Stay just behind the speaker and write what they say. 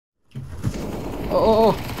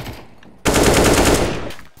Oh.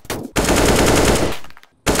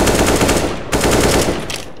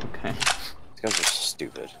 Okay. These guys are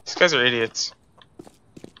stupid. These guys are idiots.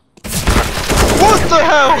 What the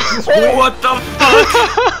hell? What the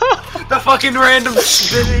fuck? The fucking random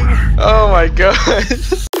spinning. Oh my god.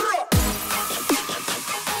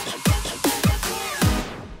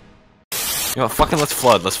 You know, fucking let's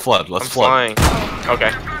flood. Let's flood. Let's I'm flood. flying.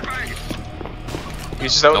 Okay.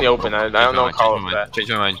 He's just out in the open. I don't know what to call it for that. Change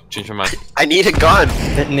my mind. Change my mind. I need a gun!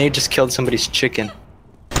 That nade just killed somebody's chicken.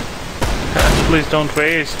 Please don't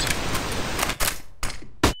waste.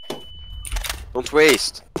 Don't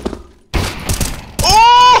waste.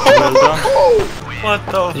 Well done. What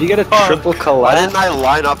the? Did you get a triple Why collab? didn't I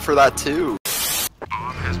line up for that too?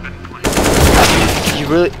 You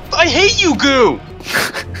really? I hate you, Goo!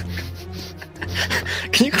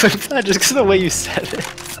 Can you clip that just because of the way you said it?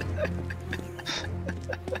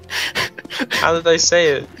 How did I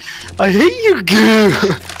say it? I hate you, goo.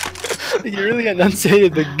 You really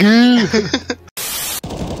enunciated the goo.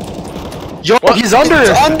 Yo, What? he's under. It's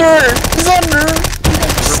under! He's under!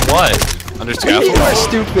 For what? Under You scaffold? are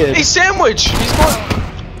stupid. Hey, sandwich! He's going.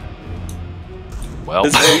 Well.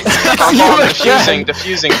 Diffusing.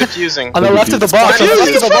 On the left of the box. On the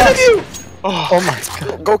left of the box. Oh, Oh my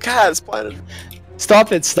god. Go Cat, Splatted.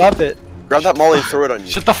 Stop it. Stop it. Grab that molly and throw it on you.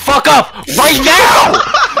 Shut the fuck up! Right now!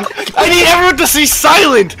 I need everyone to stay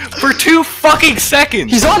silent for 2 fucking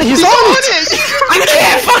seconds. He's on it. He's on it. I'm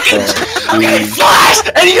getting fucking. I'm getting flashed,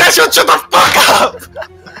 and you guys should shut the fuck up.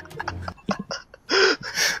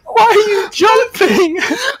 Why are you jumping?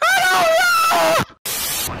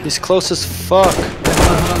 He's close as fuck.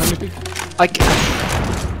 I can't.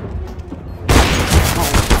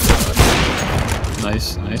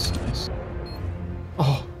 Nice.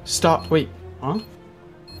 Oh, stop. Wait. Huh?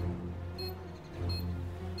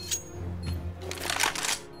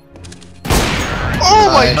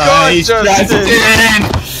 Oh my god, Nice, Justin!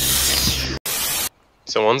 Justin!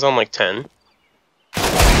 So one's on like 10.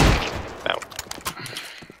 That one.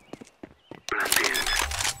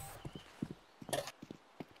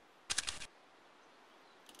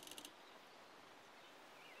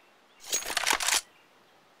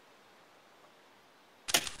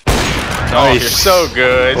 Oh, you're so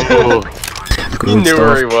good. You knew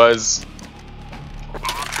where he was.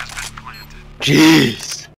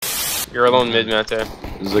 Jeez. You're alone mid, Mate.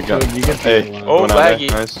 You get Oh, laggy.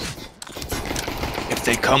 If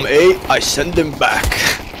they come 8, I send them back.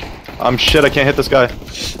 I'm shit, I can't hit this guy.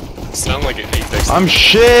 Sound like an Apex. I'm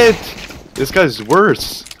shit! This guy's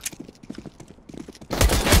worse.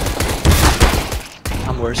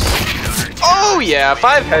 I'm worse. Oh yeah,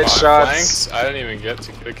 5 headshots. I didn't even get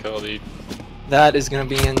to get a kill, dude. That is gonna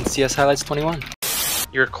be in CS Highlights 21.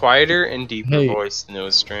 You're quieter and deeper Hey. voice than it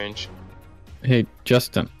was strange. Hey,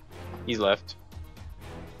 Justin. He's left.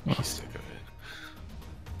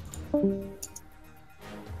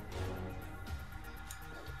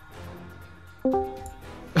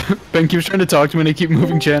 Ben keeps trying to talk to me and I keep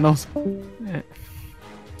moving channels.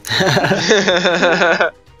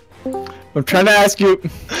 I'm trying to ask you.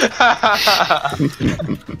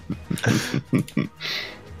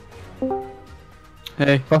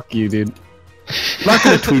 Hey, fuck you, dude. I'm not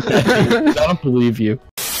gonna tweet that. Dude. I don't believe you.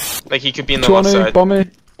 Like he could be in the left 20, side. bomb it.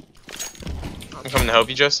 I'm coming to help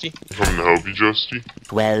you, Justy.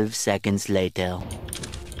 12 seconds later.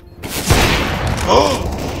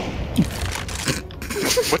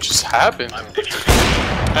 What just happened?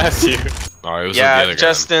 That's you. Oh, it was with the Yeah, other guy.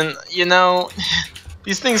 Justin, you know,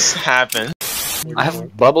 these things happen. I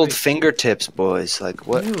have bubbled fingertips, boys. Like,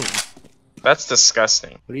 what? Ew. That's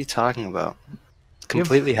disgusting. What are you talking about?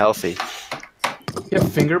 Completely healthy. You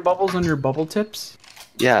have finger bubbles on your bubble tips?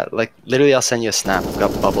 Yeah, like, literally, I'll send you a snap. I've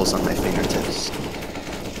got bubbles on my fingertips.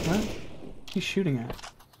 What? He's shooting at.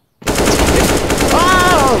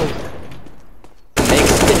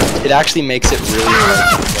 It actually makes it really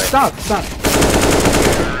hard to play. Stop!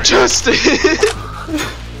 Justin!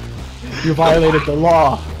 You violated the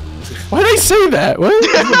law. Why did I say that? What?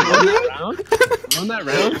 On that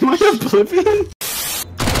round? Am I oblivion?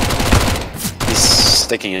 He's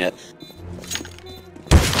sticking it.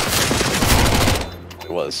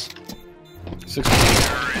 It was.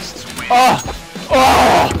 Oh! Oh! I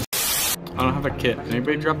don't have a kit. Can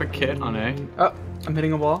anybody drop a kit on A? Oh, I'm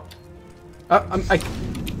hitting a wall. Oh,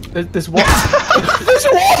 this wall. This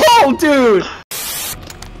wall, dude!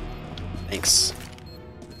 Thanks.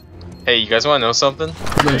 Hey, you guys want to know something?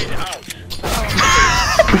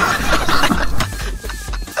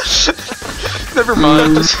 Never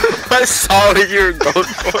mind. I saw what you were going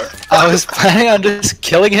for. I was planning on just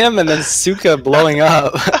killing him and then Suka blowing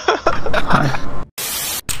up.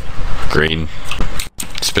 Green.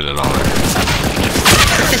 Spin it on her.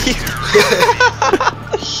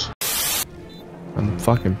 I'm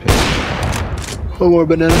fucking pissed. One more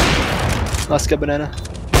banana. Let's get banana.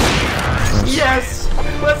 Yes!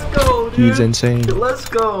 Let's go, dude! He's insane. Let's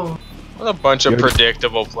go! What a bunch of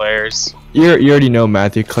predictable players. You already know,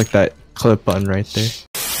 Matthew. Click that clip button right there.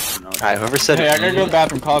 Alright, whoever said Hey, I gotta go to the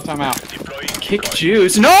bathroom. Call time out. Kick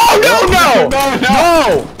juice. No! No!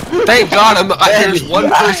 No! Thank God there's one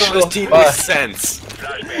person on this team with sense.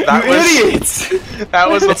 That was, Idiots! that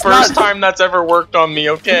was the first time that's ever worked on me,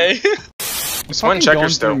 okay? There's one checker Going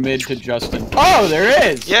still. from mid to Justin. Oh, there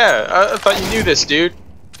is! Yeah, I thought you knew this, dude.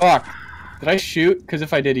 Fuck. Did I shoot? Because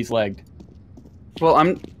if I did, he's legged. Well, I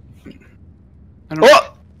don't I don't know.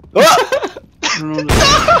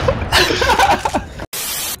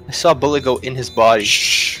 I saw a bullet go in his body.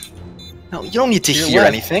 Shh. No, you don't need to hear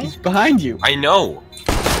left. anything. He's behind you. I know.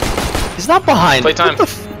 He's not behind. Play time.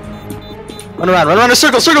 Run around in a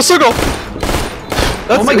circle, circle, circle!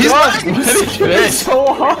 Oh my god! It's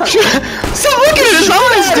so hard! Stop looking at his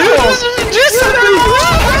eyes, dude!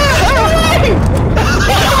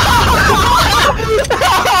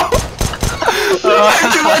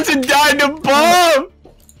 You want to die to bomb!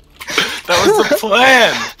 That was the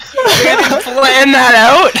plan. I didn't plan that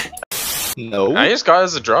out. No. I just got it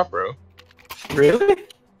as a drop, bro. Really?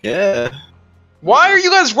 Yeah. Why are you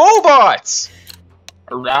guys robots?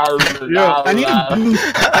 Yo, I need a boost.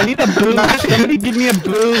 I need a boost. Somebody give me a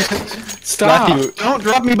boost. Stop. Matthew. Don't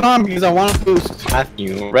drop me bomb because I want a boost.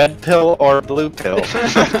 Matthew, red pill or blue pill?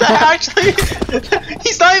 Actually,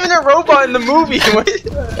 he's not even a robot in the movie.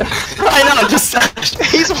 I know, just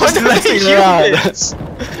He's one of the messing around. humans.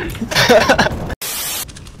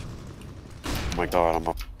 Oh my god, I'm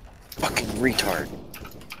a fucking retard.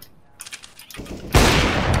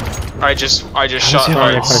 I just shot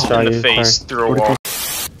Hearts in the face through a wall.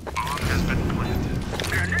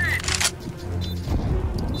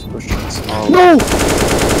 No!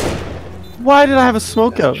 Why did I have a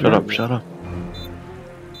smoke out? Shut up, shut up.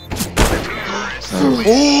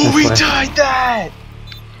 Oh, we tied that!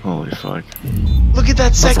 Holy fuck. Look at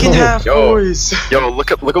that second half, boys. Yo,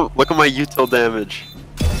 look at my util damage.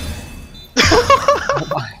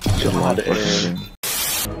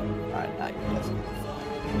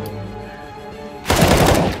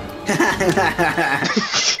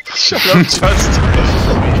 Shut up, Justin.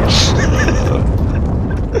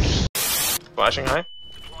 Flashing high.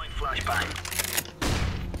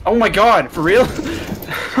 Oh my god, for real?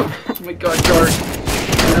 Oh my god, Dark.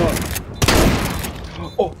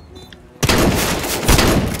 Oh.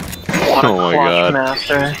 Oh my god.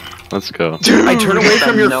 Let's go. I turn away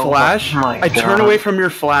from your flash. I turn away from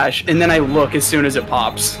your flash, and then I look as soon as it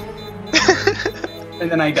pops.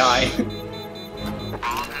 And then I die.